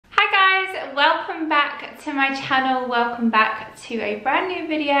to my channel, welcome back to a brand new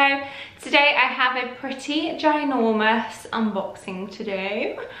video. Today I have a pretty ginormous unboxing to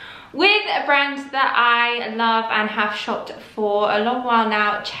do with a brand that I love and have shopped for a long while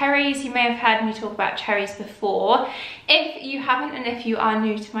now, Cherryz. You may have heard me talk about Cherryz before. If you haven't, and if you are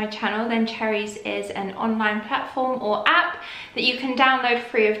new to my channel, then Cherryz is an online platform or app that you can download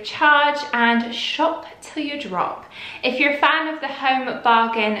free of charge and shop till you drop. If you're a fan of the home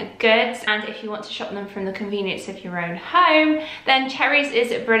bargain goods and if you want to shop them from the convenience of your own home, then Cherryz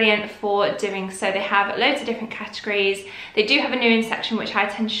is brilliant for doing so. They have loads of different categories. They do have a new in section which I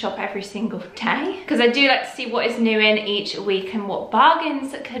tend to shop every single day because I do like to see what is new in each week and what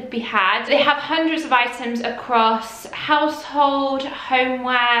bargains could be had. They have hundreds of items across household,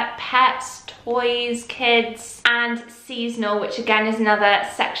 homeware, pets, toys, kids, and seasonal, which again is another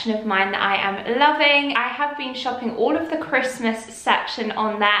section of mine that I am loving. I have been shopping all of the Christmas section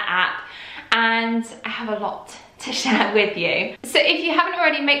on their app and I have a lot to share with you. So if you haven't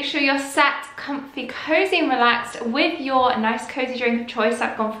already, make sure you're sat comfy, cozy and relaxed with your nice cozy drink of choice.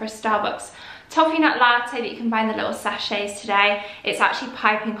 I've gone for a Starbucks toffee nut latte that you can buy in the little sachets today. It's actually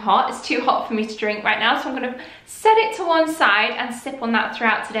piping hot. It's too hot for me to drink right now, so I'm going to set it to one side and sip on that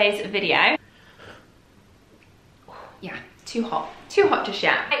throughout today's video. Yeah, too hot just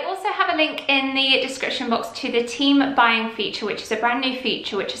yet. I also have a link in the description box to the team buying feature, which is a brand new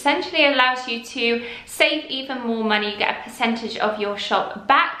feature which essentially allows you to save even more money. You get a percentage of your shop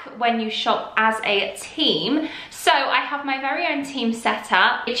back when you shop as a team. So I have my very own team set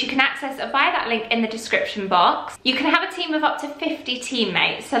up, which you can access via that link in the description box. You can have a team of up to 50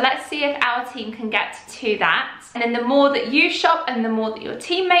 teammates. So let's see if our team can get to that. And then the more that you shop and the more that your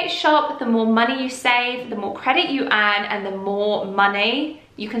teammates shop, the more money you save, the more credit you earn, and the more money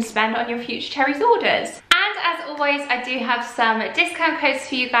you can spend on your future Cherryz orders. And as always, I do have some discount codes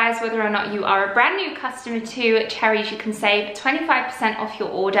for you guys. Whether or not you are a brand new customer to Cherryz, you can save 25% off your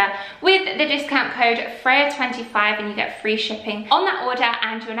order with the discount code Freya25 and you get free shipping on that order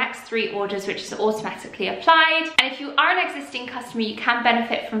and your next 3 orders, which is automatically applied. And if you are an existing customer, you can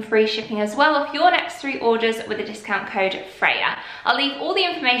benefit from free shipping as well of your next 3 orders with the discount code Freya. I'll leave all the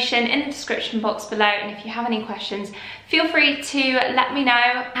information in the description box below, and if you have any questions, feel free to let me know.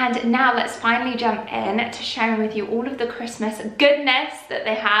 And now let's finally jump in to sharing with you all of the Christmas goodness that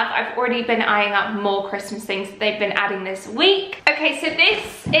they have. I've already been eyeing up more Christmas things that they've been adding this week. Okay, so this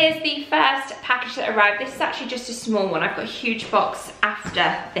is the first package that arrived. This is actually just a small one. I've got a huge box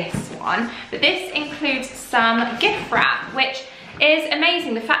after this one, but this includes some gift wrap, which is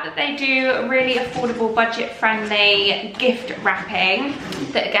amazing. The fact that they do really affordable, budget-friendly gift wrapping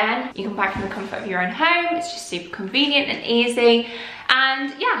that, again, you can buy from the comfort of your own home. It's just super convenient and easy.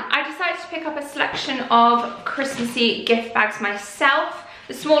 And yeah, I decided to pick up a selection of Christmassy gift bags myself.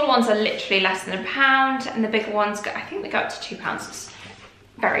 The smaller ones are literally less than £1, and the bigger ones, I think they go up to £2. It's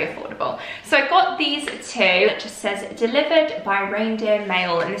very affordable. So I got these 2. It just says delivered by reindeer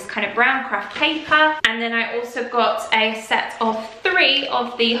mail in this kind of brown craft paper. And then I also got a set of 3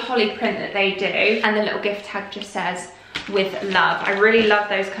 of the holly print that they do. And the little gift tag just says with love. I really love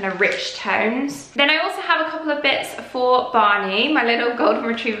those kind of rich tones. Then I also have a couple of bits for Barney, my little golden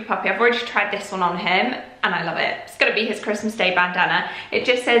retriever puppy. I've already tried this one on him and I love it. It's gonna be his Christmas Day bandana. It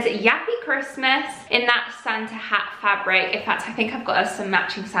just says Yappy Christmas in that Santa hat fabric. In fact, I think I've got us some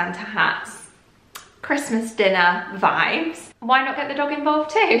matching Santa hats. Christmas dinner vibes. Why not get the dog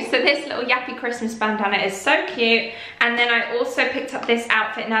involved too? So this little Yappy Christmas bandana is so cute. And then I also picked up this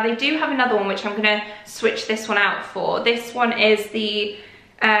outfit. Now they do have another one which I'm gonna switch this one out for. This one is the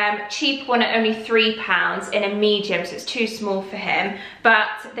cheap one at only £3 in a medium, so it's too small for him. But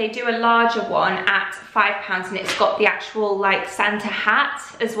they do a larger one at £5 and it's got the actual like Santa hat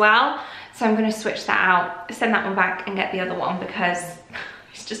as well. So I'm gonna switch that out, send that one back and get the other one because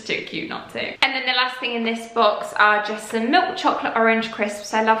it's just too cute not to. And then the last thing in this box are just some milk chocolate orange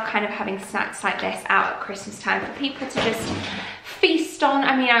crisps. I love kind of having snacks like this out at Christmas time for people to just feast on.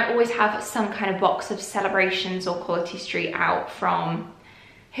 I mean, I always have some kind of box of Celebrations or Quality Street out from,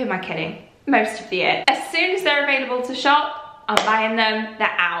 who am I kidding, most of the year. As soon as they're available to shop, I'm buying them. They're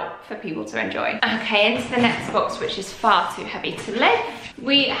out for people to enjoy. Okay, into the next box, which is far too heavy to lift.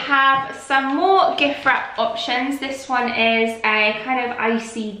 We have some more gift wrap options. This one is a kind of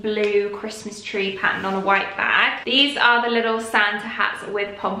icy blue Christmas tree pattern on a white bag. These are the little Santa hats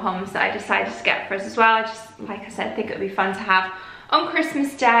with pom-poms that I decided to get for us as well. I just, like I said, think it would be fun to have on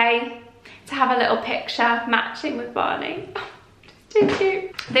Christmas Day, to have a little picture matching with Barney. Too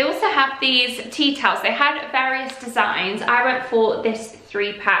cute. They also have these tea towels. They had various designs. I went for this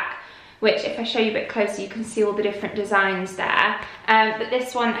 3-pack which if I show you a bit closer, you can see all the different designs there. But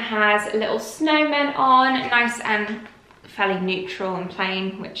this one has a little snowman on, nice and fairly neutral and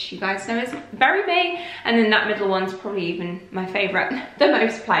plain, which you guys know is very me. And then that middle one's probably even my favorite, the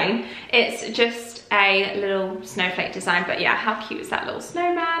most plain. It's just a little snowflake design, but yeah, how cute is that little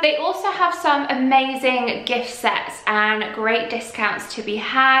snowman? They also have some amazing gift sets and great discounts to be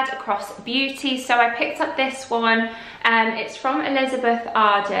had across beauty. So I picked up this one. It's from Elizabeth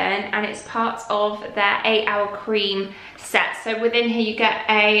Arden and it's part of their 8-hour cream set. So within here you get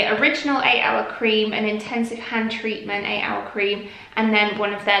a original 8-hour cream, an intensive hand treatment 8-hour cream, and then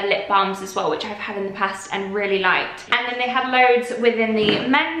one of their lip balms as well, which I've had in the past and really liked. And then they had loads within the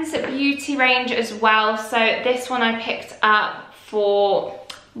men's beauty range as well. So this one I picked up for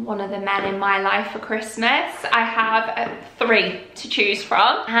one of the men in my life for Christmas. I have 3 to choose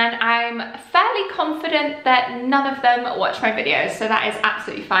from, and I'm fairly confident that none of them watch my videos, so that is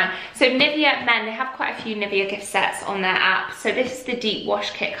absolutely fine. So Nivea men, they have quite a few Nivea gift sets on their app. So this is the deep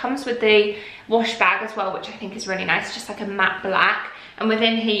wash kit, comes with the wash bag as well, which I think is really nice, just like a matte black. And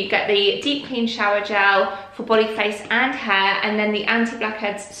within here you get the deep clean shower gel for body, face and hair, and then the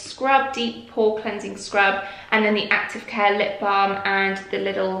anti-blackheads scrub, deep pore cleansing scrub, and then the active care lip balm and the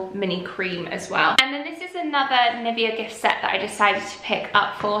little mini cream as well. And then this is another Nivea gift set that I decided to pick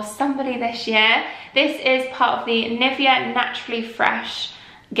up for somebody this year. This is part of the Nivea Naturally Fresh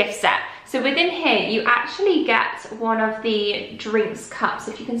gift set. So within here you actually get one of the drinks cups.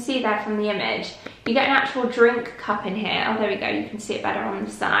 If you can see there from the image, you get an actual drink cup in here. Oh, there we go, you can see it better on the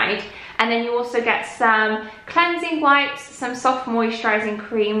side. And then you also get some cleansing wipes, some soft moisturizing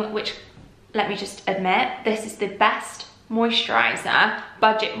cream, which, let me just admit, this is the best moisturizer,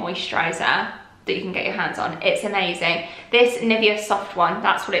 budget moisturizer that you can get your hands on. It's amazing. This Nivea soft one,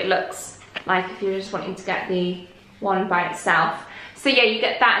 that's what it looks like if you're just wanting to get the one by itself. So yeah, you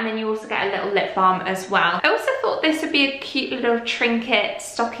get that, and then you also get a little lip balm as well. I also thought this would be a cute little trinket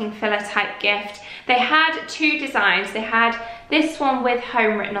stocking filler type gift. They had 2 designs. They had this one with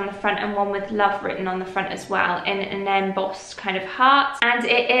home written on the front and one with love written on the front as well, in an embossed kind of heart. And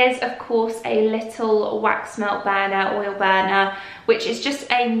it is of course a little wax melt burner, oil burner, which is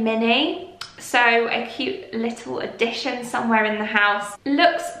just a mini. So a cute little addition somewhere in the house.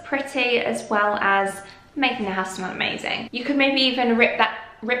 Looks pretty as well as making the house smell amazing. You could maybe even wrap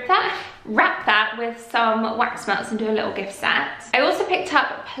that with some wax melts and do a little gift set. I also picked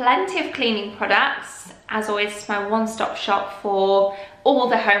up plenty of cleaning products. As always, it's my one-stop shop for all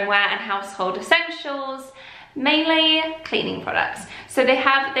the homeware and household essentials, mainly cleaning products. So they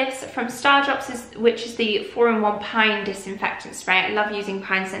have this from Star Drops, which is the 4-in-1 pine disinfectant spray. I love using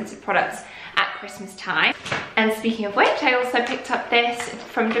pine scented products at Christmas time. And speaking of which, I also picked up this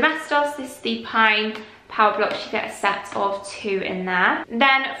from Domestos. This is the pine power blocks. You get a set of 2 in there.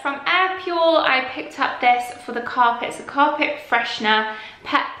 Then from Air Pure, I picked up this for the carpet. It's a carpet freshener,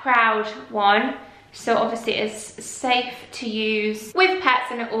 pet proud one. So obviously it's safe to use with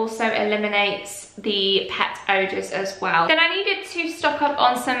pets, and it also eliminates the pet odors as well. Then I needed to stock up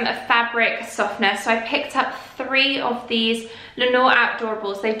on some fabric softener, so I picked up 3 of these Lenore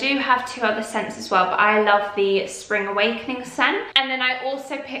Outdoorables. They do have 2 other scents as well, but I love the Spring Awakening scent. And then I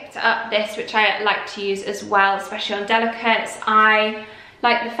also picked up this, which I like to use as well, especially on delicates. I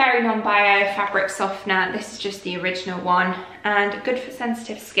like the Fairy Non-Bio fabric softener. This is just the original one and good for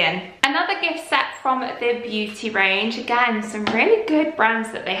sensitive skin. Another gift set from the beauty range. Again, some really good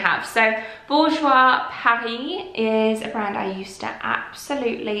brands that they have. So Bourjois Paris is a brand I used to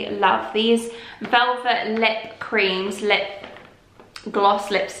absolutely love. These velvet lip creams, lip gloss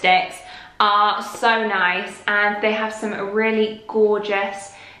lipsticks are so nice, and they have some really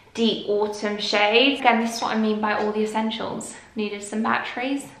gorgeous deep autumn shades. Again, this is what I mean by all the essentials. Needed some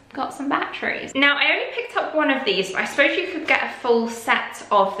batteries, got some batteries. Now, I only picked up one of these, but I suppose you could get a full set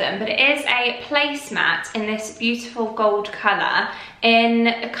of them. But it is a placemat in this beautiful gold colour in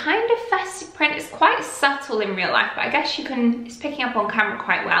a kind of festive print. It's quite subtle in real life, but I guess you can, it's picking up on camera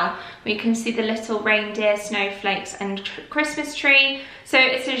quite well. You can see the little reindeer, snowflakes and Christmas tree. So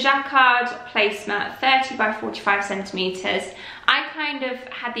it's a jacquard placemat, 30 by 45 centimetres. I kind of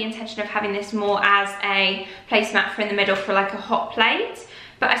had the intention of having this more as a placemat for in the middle for like a hot plate,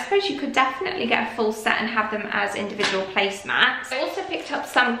 but I suppose you could definitely get a full set and have them as individual placemats. I also picked up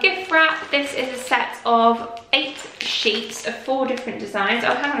some gift wrap. This is a set of 8 sheets of 4 different designs.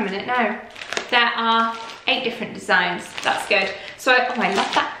 Oh, hang on a minute, no. There are 8 different designs, that's good. So, oh, I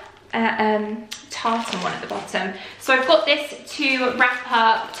love that tartan one at the bottom. So I've got this to wrap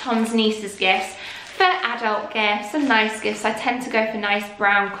up Tom's niece's gifts. For adult gifts and nice gifts, I tend to go for nice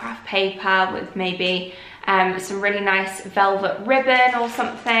brown craft paper with maybe some really nice velvet ribbon or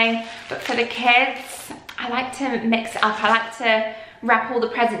something. But for the kids, I like to mix it up. I like to wrap all the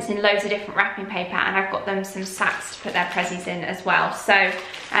presents in loads of different wrapping paper, and I've got them some sacks to put their prezzies in as well. So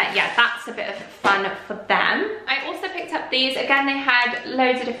yeah, that's a bit of fun for them. I also picked up these. Again, they had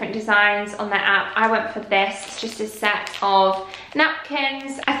loads of different designs on their app. I went for this. It's just a set of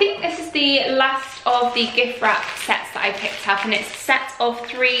napkins. I think this is the last of the gift wrap sets that I picked up, and it's a set of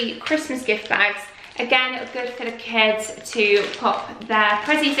 3 Christmas gift bags. Again, good for the kids to pop their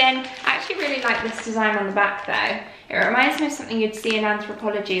prezzies in. I actually really like this design on the back though. It reminds me of something you'd see in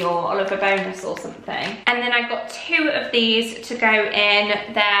Anthropology or Oliver Bonus or something. And then I got 2 of these to go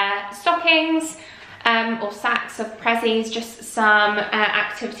in their stockings or sacks of prezzies, just some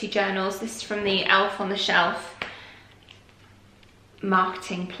activity journals. This is from the Elf on the Shelf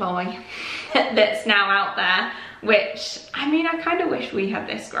marketing ploy that's now out there, which, I mean, I kind of wish we had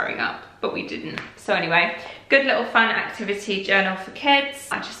this growing up, but we didn't. So anyway, good little fun activity journal for kids.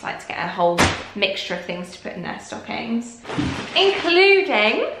 I just like to get a whole mixture of things to put in their stockings,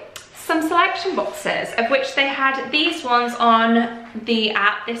 including some selection boxes, of which they had these ones on the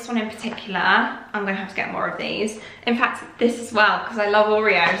app. This one in particular, I'm gonna have to get more of these. In fact, this as well, because I love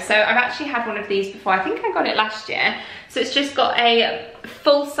Oreo. So I've actually had one of these before. I think I got it last year. So it's just got a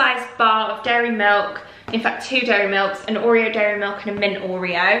full-size bar of dairy milk, in fact 2 dairy milks, an Oreo dairy milk and a mint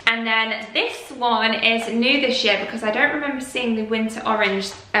Oreo. And then this one is new this year because I don't remember seeing the winter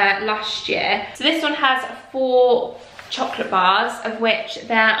orange last year. So this one has 4 chocolate bars, of which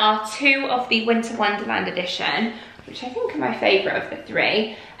there are 2 of the Winter Wonderland edition, which I think are my favourite of the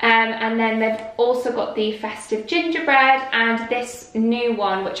 3. And then they've also got the festive gingerbread and this new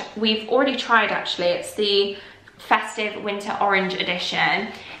one, which we've already tried actually. It's the festive winter orange edition.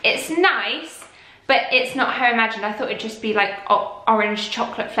 It's nice, but it's not how I imagined. I thought it'd just be like orange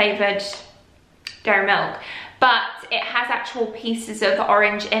chocolate flavoured dairy milk. But it has actual pieces of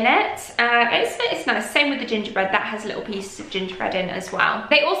orange in it. It's nice. Same with the gingerbread. That has little pieces of gingerbread in as well.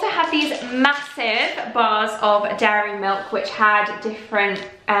 They also had these massive bars of dairy milk, which had different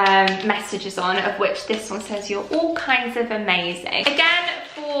messages on, of which this one says, "You're all kinds of amazing." Again,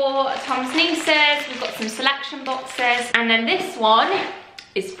 for Tom's nieces, we've got some selection boxes. And then this one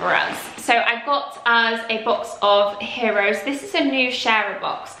is for us. So I got us a box of Heroes. This is a new sharer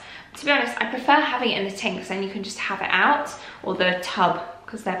box. To be honest, I prefer having it in the tin because then you can just have it out, or the tub,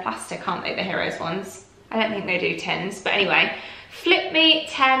 because they're plastic, aren't they, the Heroes ones? I don't think they do tins, but anyway. Flip me,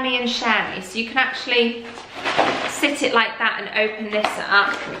 tear me and share me. So you can actually sit it like that and open this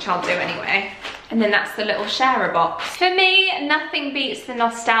up, which I'll do anyway. And then that's the little sharer box. For me, nothing beats the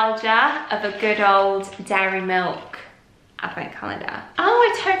nostalgia of a good old dairy milk advent calendar. Oh,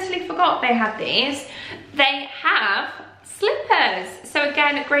 I totally forgot they had these. They have slippers. So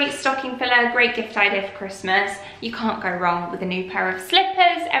again, a great stocking filler, great gift idea for Christmas. You can't go wrong with a new pair of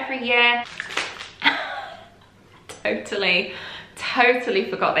slippers every year. Totally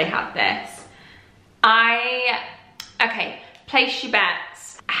forgot they had this. Okay, place your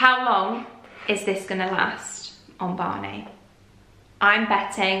bets. How long is this gonna last on Barney? I'm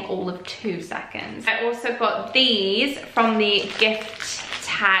betting all of 2 seconds. I also got these from the gift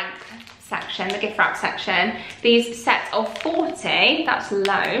tag section, the gift wrap section. These sets of 40, that's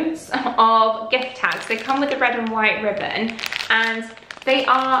loads, of gift tags. They come with a red and white ribbon, and they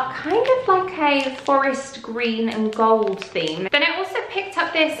are kind of like a forest green and gold theme. Then I also picked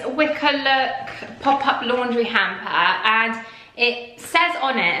up this wicker look pop-up laundry hamper, and it says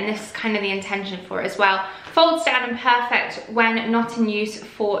on it, and this is kind of the intention for it as well, folds down and perfect when not in use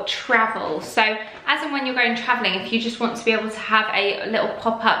for travel. So as and when you're going traveling, if you just want to be able to have a little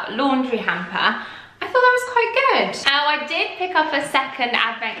pop-up laundry hamper, I thought that was quite good. Now I did pick up a second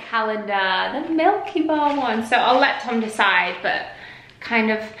advent calendar, the Milky Bar one, so I'll let Tom decide, but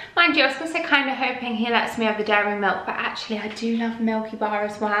kind of, mind you, I was gonna say kind of hoping he lets me have the dairy milk, but actually I do love Milky Bar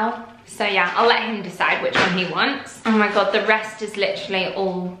as well. So yeah, I'll let him decide which one he wants. Oh my god, the rest is literally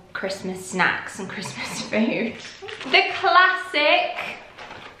all Christmas snacks and Christmas food. The classic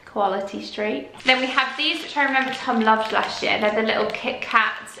Quality Street. Then we have these, which I remember Tom loved last year. They're the little Kit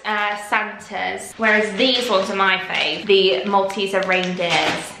Kat Santas, whereas these ones are my fave. The Malteser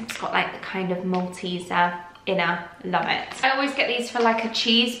reindeers. It's got like the kind of Malteser inner, love it. I always get these for like a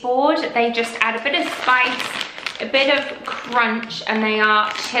cheese board. They just add a bit of spice, a bit of crunch, and they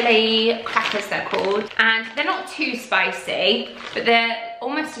are chili crackers, they're called. And they're not too spicy, but they're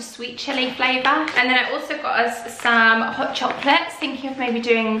almost a sweet chili flavour. And then I also got us some hot chocolates, thinking of maybe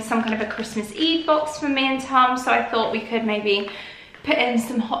doing some kind of a Christmas Eve box for me and Tom. So I thought we could maybe put in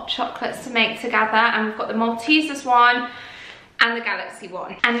some hot chocolates to make together. And we've got the Maltesers one, and the Galaxy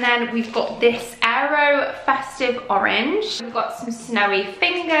one. And then we've got this Aero Festive Orange. We've got some Snowy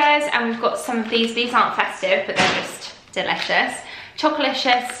Fingers, and we've got some of these. These aren't festive, but they're just delicious.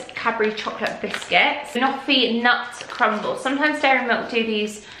 Chocolicious Cadbury Chocolate Biscuits. Noffee Nut Crumble. Sometimes Dairy Milk do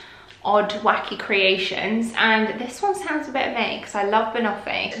these odd, wacky creations, and this one sounds a bit of me, because I love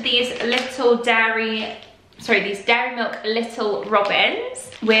banoffee. These these Dairy Milk Little Robins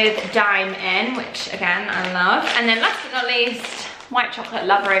with Dime in, which again, I love. And then last but not least, White Chocolate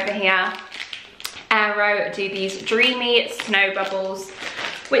Lover over here. Aero do these Dreamy Snow Bubbles,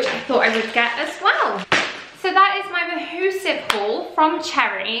 which I thought I would get as well. So that is my Mahoosive haul from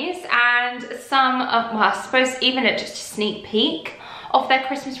Cherryz, and some of, well, I suppose even just a sneak peek of their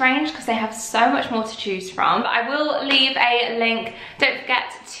Christmas range, because they have so much more to choose from. I will leave a link, don't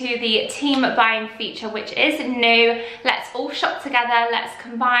forget, to the team buying feature, which is new. Let's all shop together, let's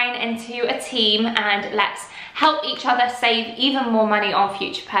combine into a team, and let's help each other save even more money on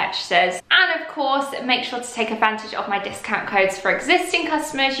future purchases. And of course, make sure to take advantage of my discount codes. For existing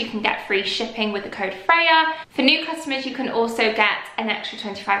customers, you can get free shipping with the code Freya. For new customers, you can also get an extra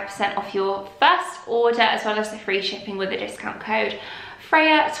 25% off your first order, as well as the free shipping with the discount code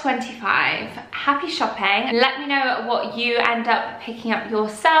Freya25. Happy shopping. Let me know what you end up picking up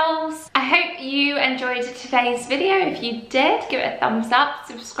yourselves. I hope you enjoyed today's video. If you did, give it a thumbs up,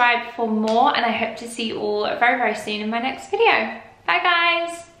 subscribe for more, and I hope to see you all very, very soon in my next video. Bye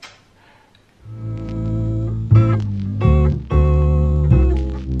guys.